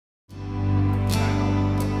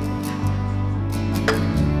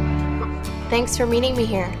Thanks for meeting me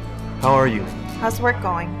here. How are you? How's work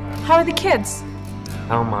going? How are the kids?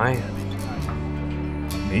 How am I?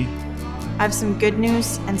 Me? I have some good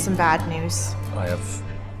news and some bad news. I have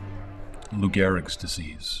Lou Gehrig's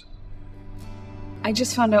disease. I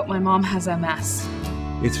just found out my mom has MS.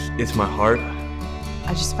 It's my heart.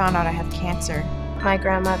 I just found out I have cancer. My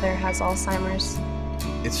grandmother has Alzheimer's.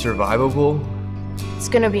 It's survivable. It's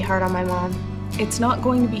gonna be hard on my mom. It's not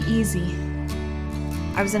going to be easy,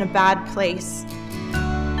 I was in a bad place.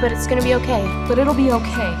 But it's gonna be okay. but it'll be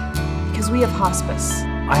okay, because we have hospice.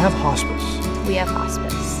 I have hospice. We have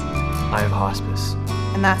hospice. I have hospice.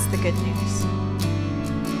 And that's the good news.